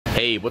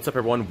Hey, what's up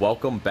everyone?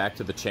 Welcome back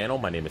to the channel.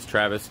 My name is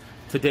Travis.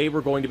 Today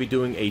we're going to be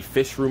doing a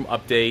fish room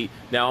update.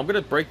 Now I'm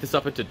going to break this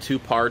up into two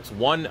parts.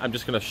 One, I'm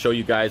just going to show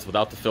you guys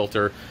without the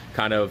filter,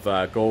 kind of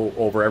go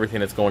over everything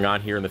that's going on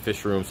here in the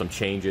fish room, some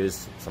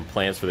changes, some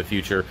plans for the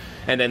future.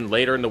 And then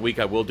later in the week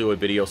I will do a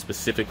video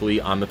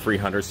specifically on the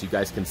 300 so you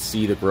guys can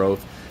see the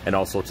growth and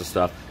all sorts of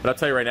stuff. But I'll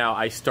tell you right now,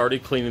 I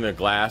started cleaning the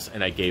glass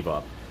and I gave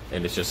up.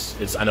 And it's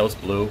just, I know it's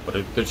blue,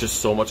 but there's just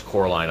so much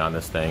coralline on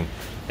this thing.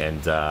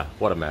 And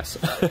what a mess.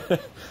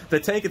 The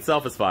tank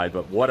itself is fine,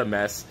 but what a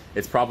mess.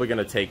 It's probably going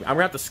to take, I'm going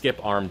to have to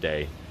skip arm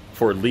day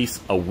for at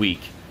least a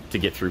week to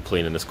get through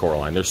cleaning this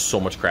coralline. There's so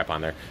much crap on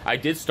there. I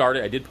did start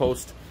it. I did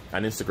post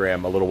on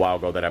Instagram a little while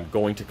ago that I'm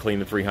going to clean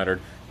the 300.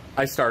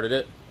 I started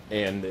it,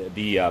 and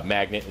the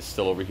magnet is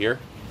still over here.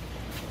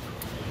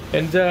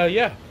 And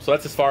yeah, so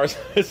that's as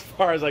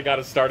far as I got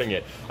it starting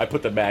it. I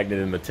put the magnet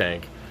in the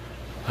tank.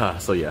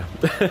 So yeah,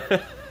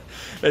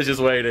 that's just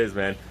the way it is,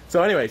 man.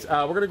 So anyways,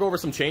 we're going to go over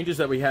some changes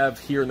that we have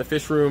here in the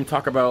fish room,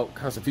 talk about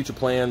kind of some future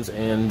plans,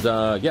 and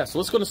yeah, so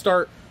let's go to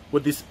start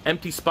with this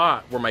empty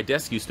spot where my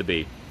desk used to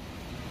be.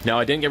 Now,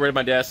 I didn't get rid of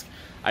my desk.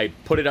 I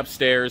put it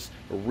upstairs,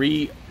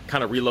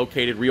 kind of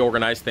relocated,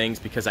 reorganized things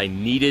because I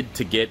needed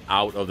to get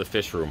out of the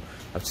fish room.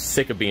 I'm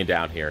sick of being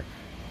down here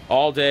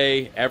all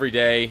day, every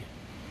day.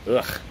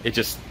 Ugh, it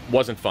just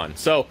wasn't fun.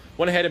 So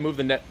went ahead and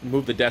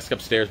moved the desk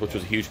upstairs, which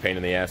was a huge pain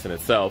in the ass in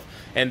itself,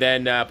 and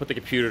then put the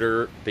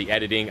computer, the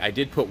editing. I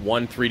did put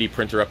one 3D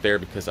printer up there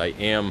because I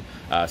am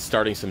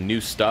starting some new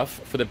stuff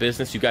for the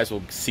business. You guys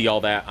will see all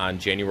that on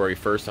January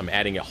 1st. I'm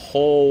adding a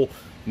whole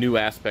new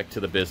aspect to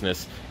the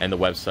business and the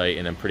website,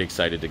 and I'm pretty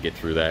excited to get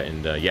through that.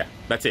 And yeah,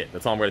 that's it.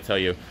 That's all I'm going to tell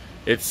you.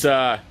 It's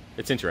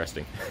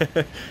interesting.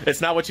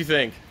 It's not what you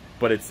think,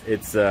 but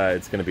it's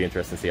going to be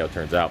interesting to see how it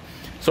turns out.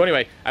 So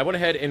anyway, I went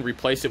ahead and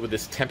replaced it with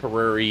this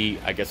temporary,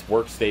 I guess,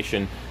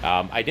 workstation.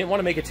 I didn't want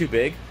to make it too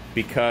big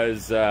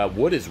because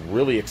wood is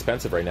really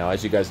expensive right now.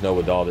 As you guys know,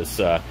 with all this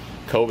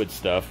COVID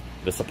stuff,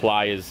 the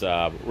supply is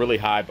really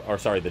high, or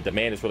sorry, the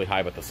demand is really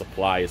high, but the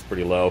supply is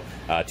pretty low.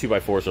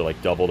 2x4s are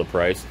like double the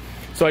price.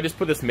 So I just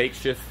put this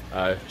makeshift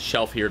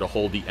shelf here to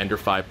hold the Ender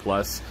 5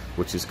 Plus,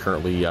 which is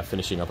currently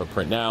finishing up a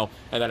print now.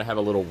 And then I have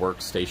a little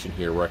workstation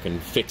here where I can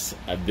fix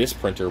this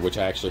printer, which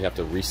I actually have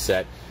to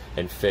reset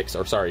and fix,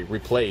 or sorry,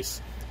 replace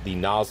the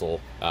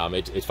nozzle.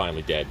 It's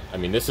finally dead. I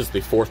mean, this is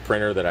the 4th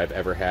printer that I've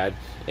ever had,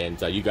 and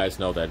you guys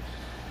know that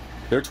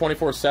they're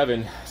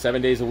 24/7,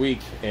 7 days a week,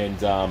 and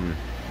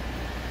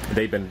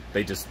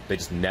they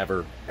just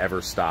never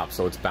ever stop.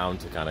 So it's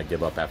bound to kind of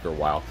give up after a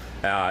while.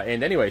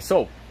 And anyway,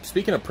 so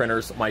speaking of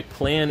printers, my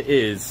plan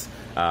is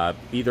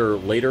either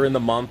later in the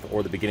month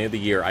or the beginning of the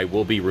year, I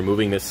will be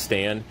removing this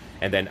stand,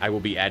 and then I will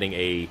be adding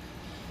a,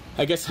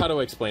 I guess, how do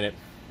I explain it?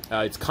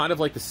 It's kind of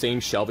like the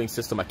same shelving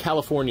system, a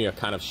California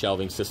kind of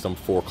shelving system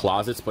for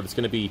closets, but it's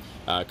going to be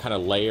kind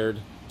of layered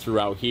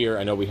throughout here.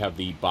 I know we have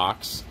the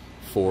box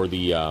for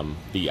the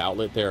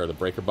outlet there, or the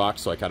breaker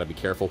box, so I gotta be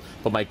careful.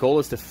 But my goal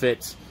is to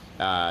fit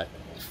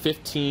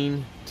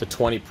 15 to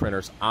 20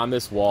 printers on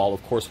this wall.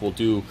 Of course, we'll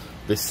do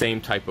the same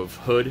type of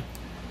hood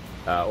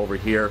over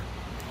here.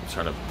 I'm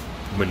trying to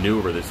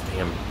maneuver this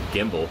damn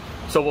gimbal.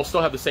 So we'll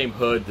still have the same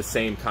hood, the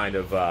same kind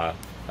of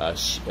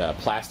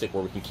plastic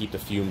where we can keep the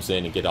fumes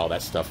in and get all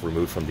that stuff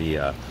removed from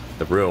the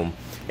room.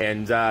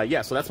 And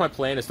yeah, so that's my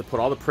plan, is to put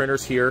all the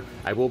printers here.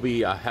 I will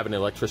be having an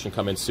electrician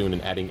come in soon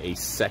and adding a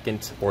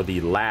second, or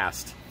the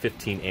last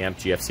 15 amp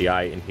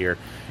GFCI in here,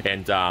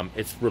 and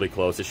it's really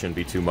close. It shouldn't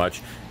be too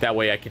much. That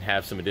way I can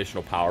have some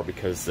additional power,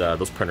 because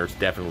those printers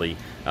definitely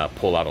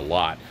pull out a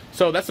lot.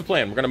 So that's the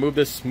plan. We're going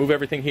to move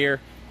everything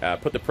here,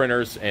 put the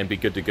printers, and be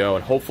good to go,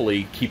 and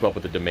hopefully keep up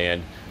with the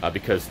demand,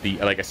 because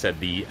like I said,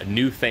 the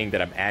new thing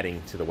that I'm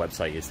adding to the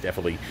website is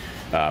definitely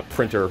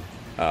printer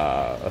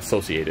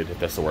associated, if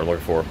that's the word I'm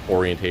looking for.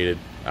 Orientated,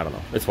 I don't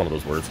know, it's one of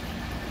those words.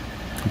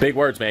 Big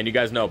words, man. You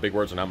guys know big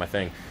words are not my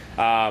thing.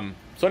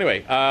 So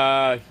anyway,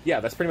 yeah,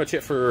 that's pretty much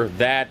it for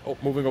that. Oh,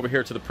 moving over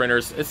here to the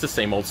printers, it's the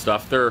same old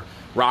stuff. They're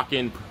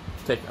rocking,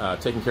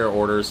 taking care of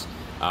orders,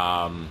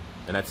 and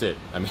that's it.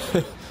 I mean,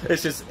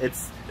 it's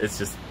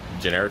just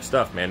generic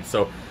stuff, man.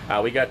 So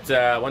we got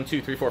 1,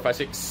 2, 3, 4, 5,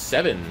 6,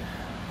 7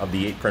 of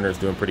the 8 printers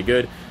doing pretty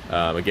good.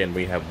 Again,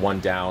 we have one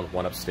down,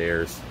 one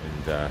upstairs,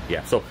 and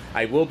yeah. So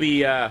I will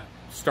be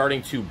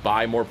starting to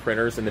buy more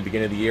printers in the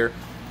beginning of the year.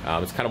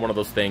 It's kind of one of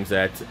those things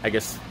that I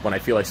guess when I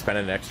feel like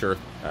spending an extra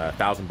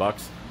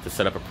 $1,000 to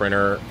set up a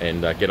printer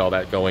and get all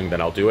that going,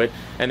 then I'll do it,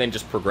 and then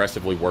just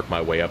progressively work my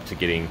way up to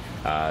getting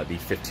the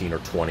 15 or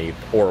 20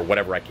 or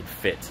whatever I can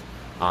fit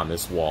on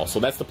this wall. So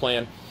that's the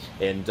plan.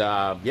 And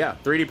yeah,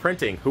 3D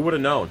printing, who would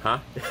have known, huh?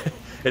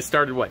 It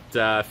started what,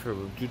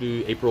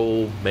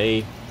 April,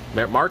 May,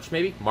 March,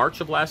 maybe? March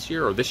of last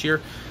year, or this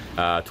year?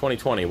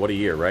 2020, what a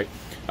year, right?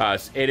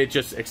 And it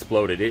just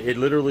exploded. It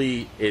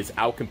literally is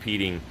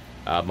out-competing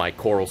my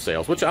coral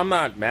sales, which I'm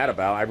not mad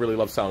about. I really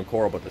love selling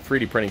coral, but the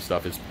 3D printing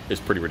stuff is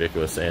pretty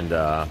ridiculous, and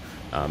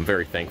I'm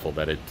very thankful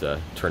that it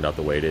turned out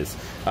the way it is.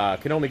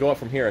 Can only go up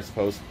from here, I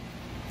suppose.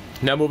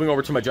 Now moving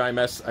over to my giant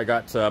mess, I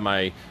got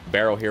my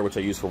barrel here, which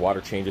I use for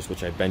water changes,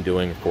 which I've been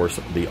doing, of course,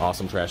 the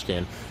awesome trash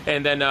can.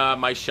 And then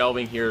my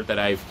shelving here that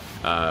I've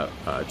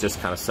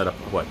just kind of set up,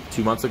 what,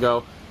 2 months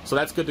ago. So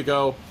that's good to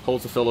go.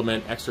 Holds the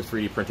filament, extra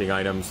 3D printing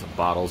items,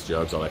 bottles,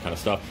 jugs, all that kind of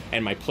stuff.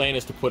 And my plan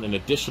is to put an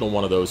additional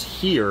one of those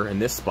here in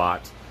this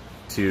spot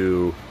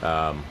to,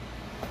 well,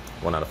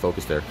 not a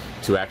focus there,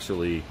 to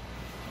actually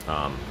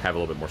have a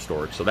little bit more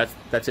storage. So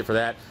that's it for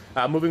that.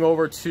 Moving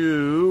over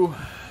to,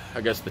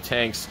 I guess, the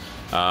tanks.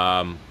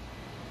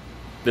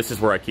 This is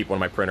where I keep one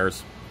of my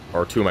printers,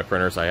 or 2 of my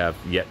printers. I have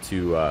yet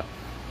to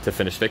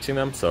finish fixing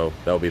them, so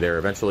that'll be there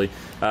eventually.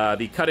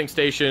 The cutting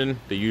station,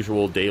 the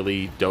usual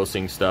daily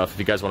dosing stuff. If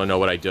you guys want to know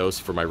what I dose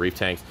for my reef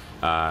tanks,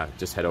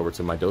 just head over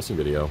to my dosing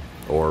video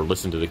or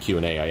listen to the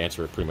Q&A. I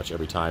answer it pretty much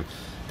every time.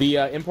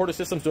 The importer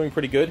system's doing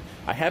pretty good.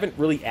 I haven't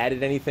really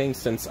added anything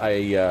since I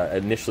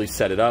initially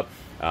set it up.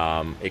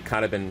 It's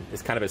kind of been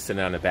sitting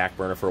on the back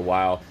burner for a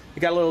while. It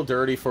got a little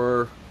dirty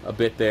for a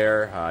bit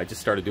there. I just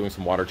started doing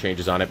some water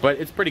changes on it, but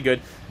it's pretty good.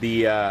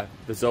 The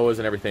Zoas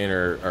and everything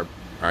are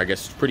I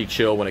guess pretty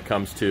chill when it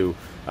comes to,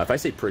 if I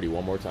say pretty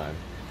one more time,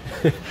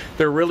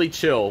 they're really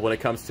chill when it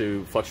comes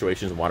to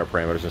fluctuations and water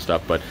parameters and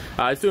stuff. But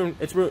it's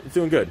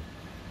doing good.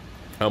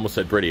 I almost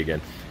said pretty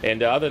again.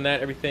 And other than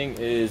that, everything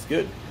is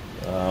good.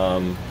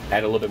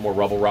 Add a little bit more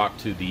rubble rock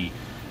to the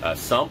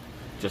sump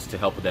just to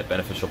help with that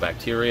beneficial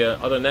bacteria.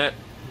 Other than that,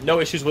 no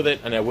issues with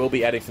it, and I will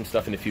be adding some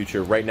stuff in the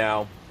future. Right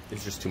now,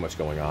 there's just too much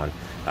going on.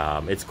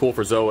 It's cool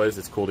for Zoas.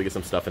 It's cool to get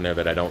some stuff in there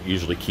that I don't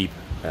usually keep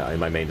in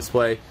my main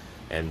display.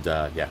 And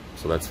yeah,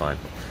 so that's fine.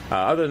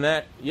 Other than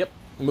that, yep,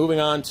 moving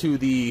on to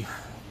the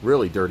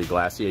really dirty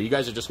glass. Yeah, you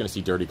guys are just going to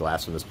see dirty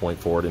glass from this point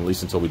forward, at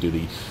least until we do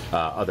the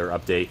other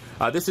update.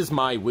 This is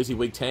my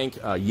WYSIWYG tank.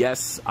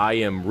 Yes, I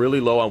am really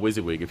low on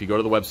WYSIWYG. If you go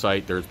to the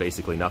website, there's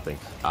basically nothing.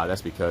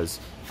 That's because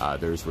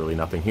there's really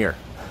nothing here.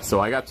 So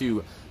I got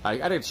to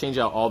change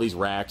out all these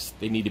racks.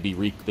 They need to be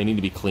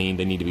cleaned.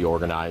 They need to be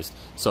organized.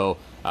 So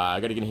I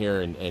got to get in here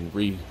and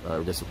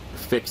just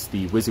fix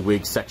the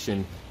WYSIWYG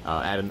section,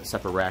 add a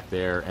separate rack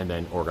there, and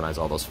then organize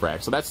all those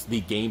racks. So that's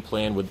the game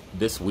plan with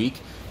this week,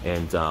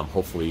 and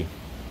hopefully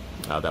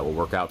that will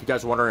work out. If you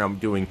guys are wondering, I'm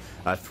doing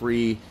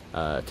 3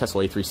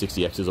 Tesla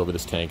A360Xs over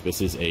this tank. This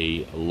is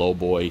a low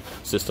boy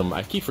system.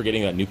 I keep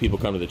forgetting that new people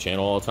come to the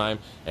channel all the time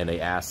and they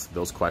ask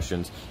those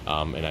questions,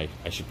 and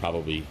I should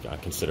probably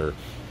consider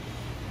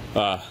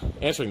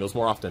answering those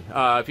more often.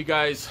 If you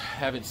guys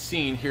haven't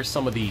seen, here's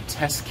some of the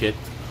test kit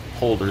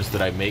holders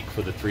that I make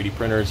for the 3D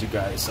printers. You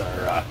guys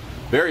are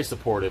very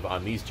supportive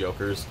on these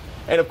jokers.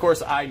 And of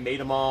course, I made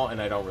them all and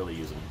I don't really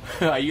use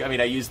them. I mean,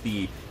 I use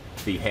the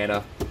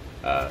Hannah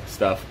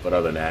stuff, but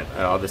other than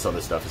that, all this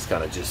other stuff is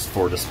kind of just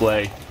for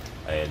display.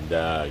 And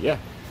yeah,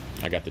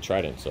 I got the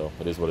Trident, so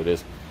it is what it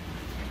is.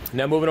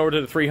 Now moving over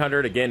to the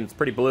 300, again, it's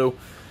pretty blue.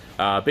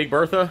 Big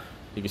Bertha,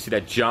 you can see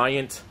that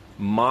giant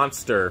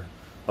monster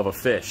of a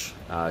fish.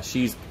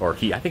 She's, or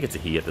he, I think it's a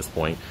he at this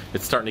point.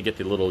 It's starting to get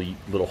the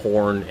little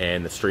horn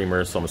and the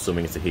streamers, so I'm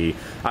assuming it's a he.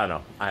 I don't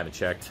know, I haven't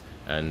checked,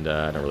 and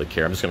I don't really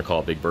care. I'm just gonna call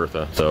it Big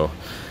Bertha. So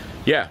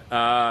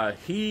yeah,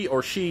 he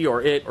or she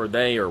or it or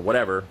they or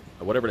whatever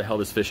the hell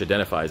this fish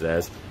identifies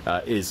as,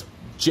 is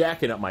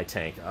jacking up my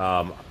tank.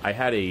 I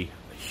had a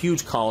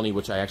huge colony,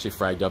 which I actually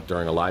fragged up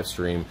during a live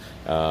stream,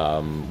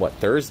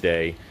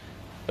 Thursday,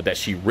 that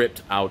she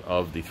ripped out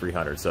of the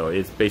 300. So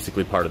it's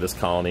basically part of this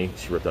colony.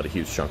 She ripped out a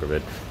huge chunk of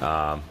it.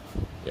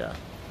 Yeah,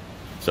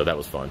 so that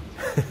was fun.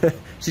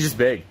 She's just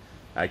big.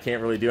 I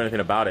can't really do anything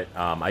about it.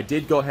 I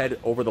did go ahead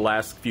over the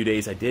last few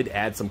days. I did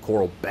add some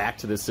coral back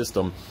to this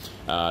system.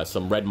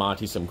 Some red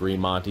Monty, some green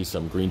Monty,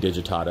 some green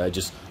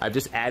digitata. I've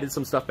just added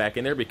some stuff back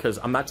in there because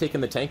I'm not taking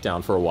the tank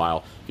down for a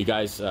while. If you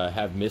guys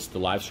have missed the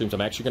live streams,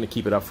 I'm actually going to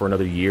keep it up for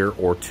another year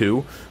or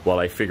 2 while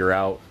I figure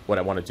out what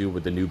I want to do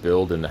with the new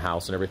build and the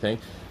house and everything.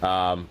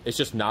 It's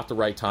just not the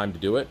right time to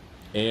do it.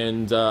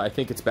 And I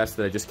think it's best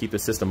that I just keep the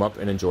system up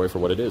and enjoy it for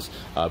what it is.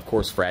 Of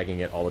course, fragging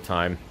it all the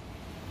time.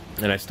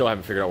 And I still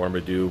haven't figured out what I'm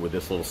going to do with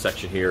this little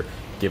section here,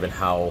 given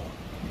how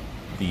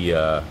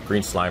the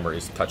green slimer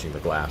is touching the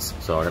glass.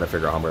 So I'm going to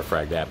figure out how I'm going to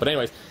frag that. But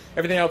anyways,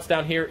 everything else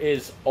down here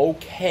is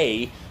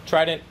okay.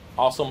 Trident,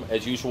 awesome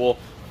as usual.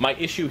 My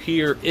issue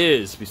here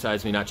is,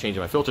 besides me not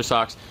changing my filter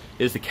socks,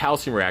 is the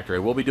calcium reactor. I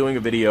will be doing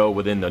a video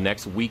within the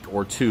next week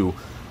or 2.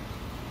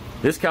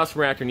 This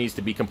calcium reactor needs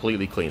to be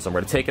completely clean. So I'm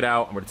going to take it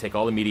out. I'm going to take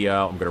all the media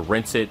out. I'm going to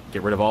rinse it,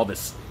 get rid of all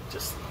this.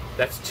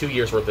 That's 2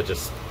 years worth of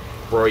just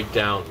break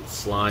down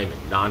slime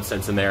and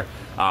nonsense in there.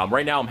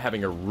 Right now I'm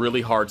having a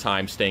really hard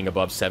time staying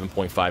above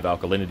 7.5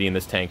 alkalinity in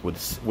this tank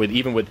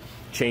even with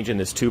changing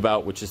this tube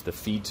out, which is the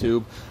feed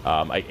tube.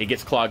 It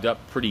gets clogged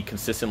up pretty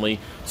consistently,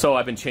 so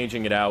I've been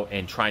changing it out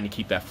and trying to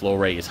keep that flow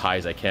rate as high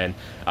as I can.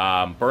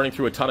 Burning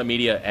through a ton of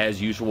media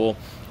as usual,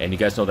 and you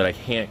guys know that I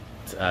can't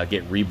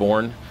get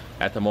reborn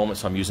at the moment,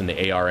 so I'm using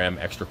the ARM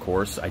extra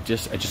course. I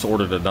just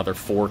ordered another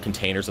 4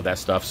 containers of that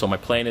stuff, so my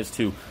plan is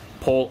to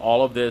pull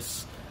all of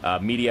this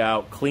media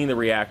out, clean the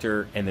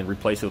reactor, and then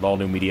replace it with all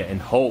new media,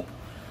 and hope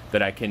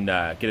that I can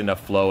get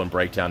enough flow and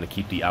breakdown to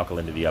keep the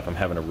alkalinity up. I'm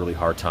having a really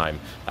hard time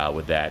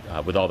with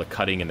that, with all the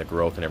cutting and the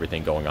growth and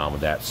everything going on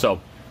with that.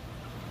 So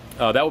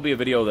that will be a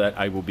video that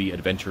I will be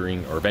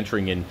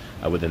venturing in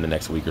within the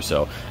next week or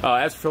so.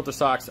 As for filter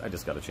socks, I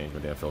just got to change my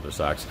damn filter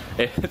socks.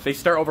 If they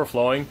start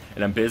overflowing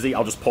and I'm busy,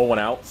 I'll just pull one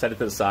out, set it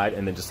to the side,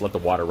 and then just let the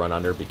water run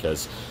under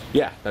because,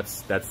 yeah,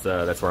 that's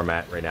where I'm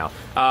at right now.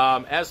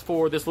 As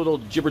for this little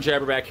jibber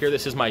jabber back here,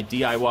 this is my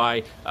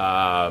DIY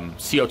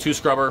CO2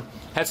 scrubber.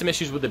 Had some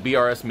issues with the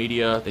BRS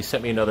media. They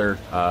sent me another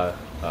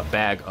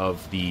bag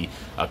of the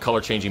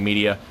color changing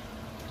media.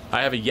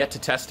 I haven't yet to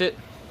test it.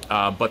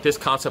 But this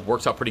concept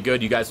works out pretty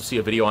good. You guys will see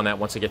a video on that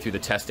once I get through the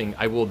testing.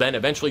 I will then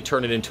eventually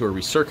turn it into a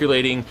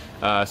recirculating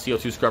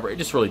CO2 scrubber. It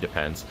just really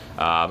depends.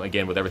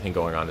 Again, with everything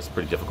going on, it's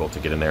pretty difficult to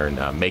get in there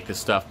and make this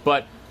stuff.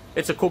 But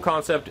it's a cool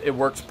concept. It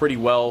works pretty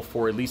well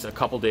for at least a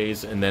couple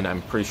days, and then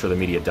I'm pretty sure the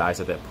media dies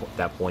at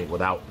that point.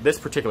 Without this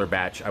particular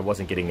batch, I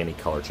wasn't getting any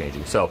color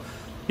changing. So,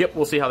 yep,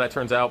 we'll see how that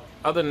turns out.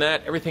 Other than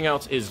that, everything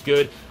else is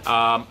good.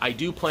 I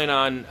do plan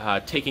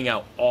on taking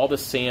out all the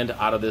sand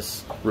out of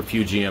this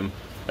refugium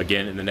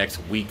again in the next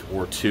week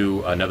or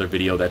two. Another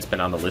video that's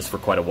been on the list for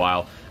quite a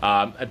while.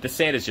 The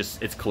sand is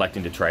just, it's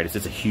collecting detritus.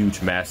 It's a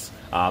huge mess.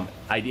 I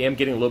am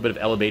getting a little bit of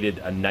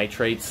elevated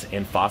nitrates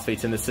and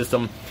phosphates in the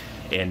system,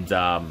 and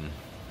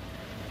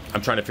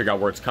I'm trying to figure out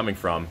where it's coming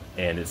from,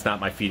 and it's not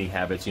my feeding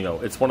habits. You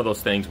know, it's one of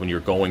those things when you're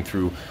going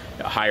through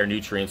higher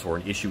nutrients or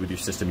an issue with your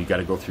system, you got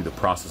to go through the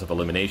process of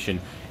elimination,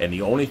 and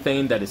the only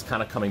thing that is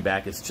kind of coming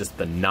back is just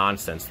the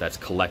nonsense that's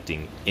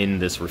collecting in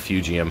this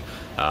refugium.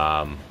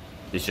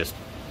 It's just,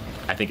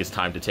 I think it's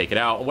time to take it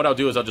out. And what I'll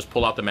do is I'll just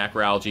pull out the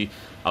macroalgae.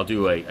 I'll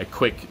do a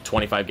quick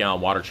 25-gallon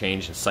water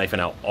change and siphon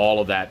out all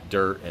of that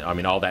dirt, I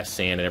mean all that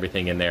sand and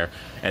everything in there,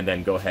 and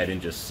then go ahead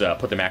and just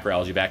put the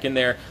macroalgae back in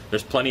there.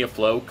 There's plenty of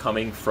flow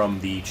coming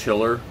from the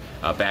chiller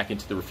back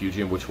into the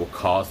refugium, which will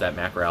cause that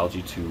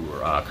macroalgae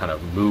to kind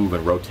of move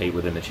and rotate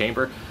within the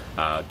chamber,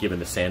 given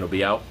the sand will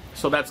be out.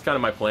 So that's kind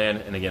of my plan,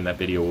 and again, that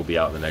video will be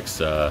out in the next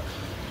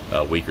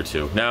week or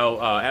two.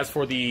 Now, as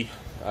for the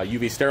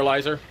UV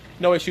sterilizer,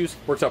 no issues,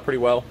 works out pretty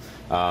well.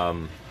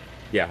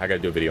 Yeah, I gotta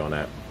do a video on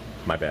that.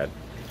 My bad.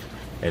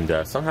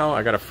 And somehow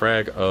I got a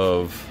frag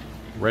of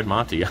Red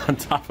Monty on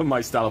top of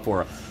my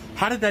Stylopora.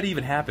 How did that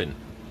even happen?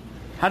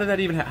 How did that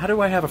even how do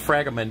I have a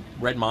frag of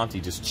Red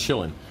Monty just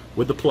chilling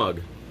with the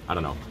plug? I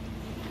don't know.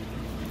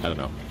 I don't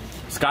know.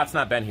 Scott's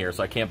not been here,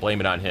 so I can't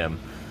blame it on him.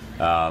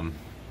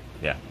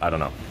 Yeah, I don't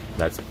know.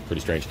 That's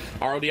pretty strange.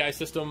 RODI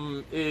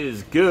system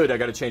is good. I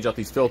got to change out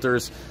these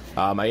filters.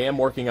 I am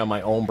working on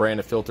my own brand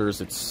of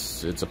filters.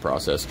 It's a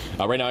process.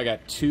 Right now I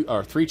got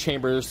 3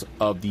 chambers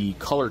of the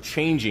color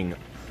changing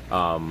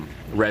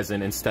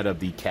resin instead of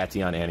the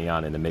cation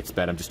anion in the mixed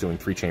bed. I'm just doing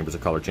 3 chambers of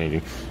color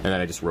changing, and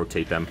then I just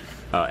rotate them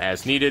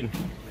as needed.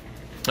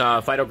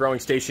 Phyto growing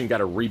station, got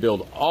to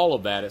rebuild all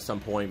of that at some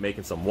point,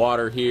 making some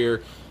water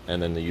here,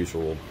 and then the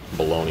usual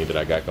baloney that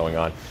I got going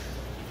on.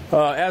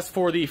 As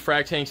for the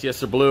frag tanks, yes,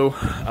 they're blue.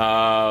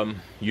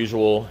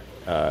 Usual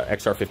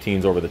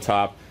XR15s over the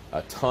top.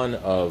 A ton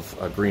of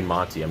green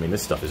Monty. I mean,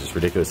 this stuff is just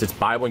ridiculous. It's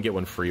buy one, get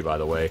one free, by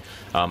the way.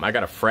 I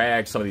got to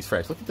frag some of these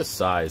frags. Look at the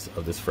size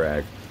of this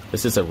frag.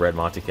 This is a red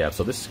Monty cap,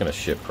 so this is going to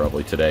ship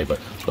probably today, but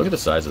look at the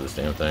size of this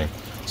damn thing.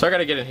 So I got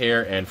to get in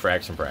here and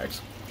frag some frags.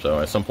 So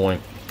at some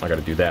point, I got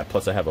to do that.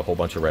 Plus, I have a whole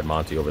bunch of red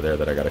Monty over there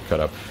that I got to cut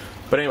up.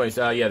 But anyways,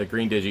 yeah, the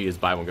green Digi is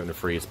buy one, get one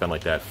free. It's been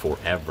like that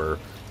forever.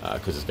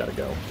 Because it's got to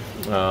go.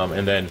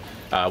 And then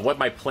what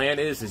my plan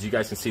is you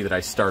guys can see that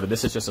I started.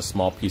 This is just a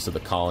small piece of the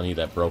colony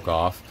that broke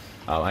off.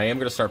 I am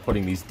going to start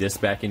putting these discs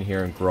back in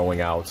here and growing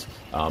out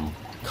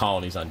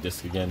colonies on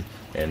disc again,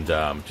 and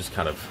just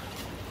kind of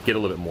get a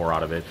little bit more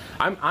out of it.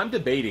 I'm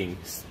debating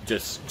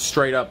just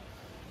straight up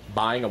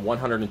buying a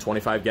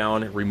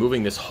 125-gallon,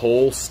 removing this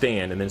whole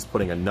stand, and then just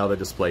putting another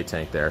display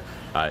tank there,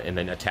 and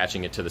then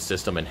attaching it to the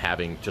system and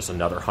having just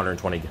another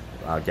 120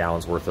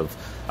 gallons worth of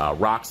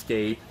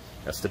rockscape,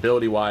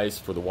 stability-wise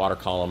for the water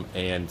column,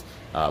 and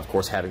of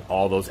course having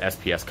all those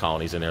SPS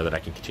colonies in there that I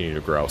can continue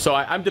to grow. So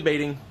I'm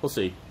debating. We'll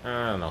see.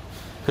 I don't know.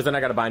 Because then I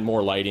got to buy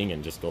more lighting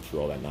and just go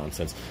through all that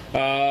nonsense.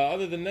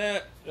 Other than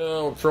that,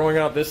 throwing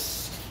out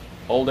this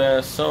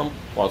old-ass sump.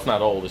 Well, it's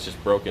not old. It's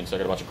just broken, so I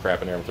got a bunch of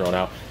crap in there I'm throwing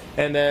out.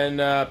 And then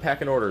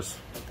packing orders.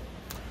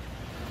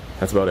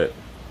 That's about it.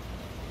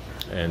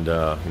 And,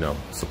 you know,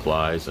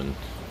 supplies and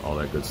all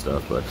that good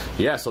stuff. But,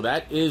 yeah, so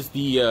that is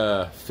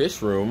the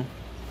fish room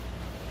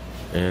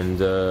and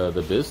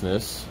the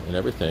business and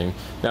everything.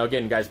 Now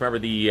again, guys, remember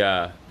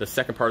the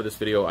second part of this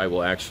video, I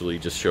will actually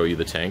just show you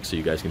the tank so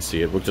you guys can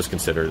see it. We'll just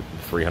consider it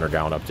a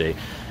 300-gallon update.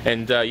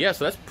 And yeah,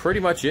 so that's pretty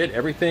much it.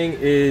 Everything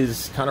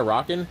is kind of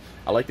rocking.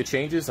 I like the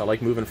changes. I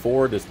like moving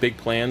forward. There's big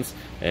plans,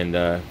 and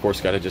of course,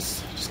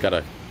 just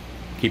gotta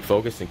keep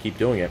focused and keep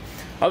doing it.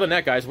 Other than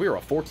that, guys, we are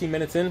 14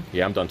 minutes in.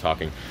 Yeah, I'm done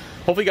talking.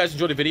 Hopefully you guys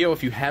enjoyed the video.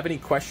 If you have any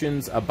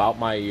questions about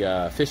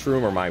my fish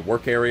room or my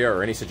work area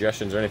or any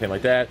suggestions or anything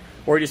like that,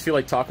 or you just feel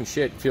like talking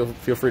shit, feel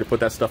free to put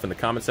that stuff in the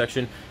comment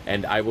section,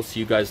 and I will see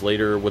you guys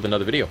later with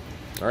another video.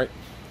 All right,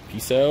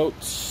 peace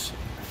out.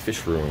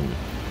 Fish room.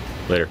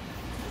 Later.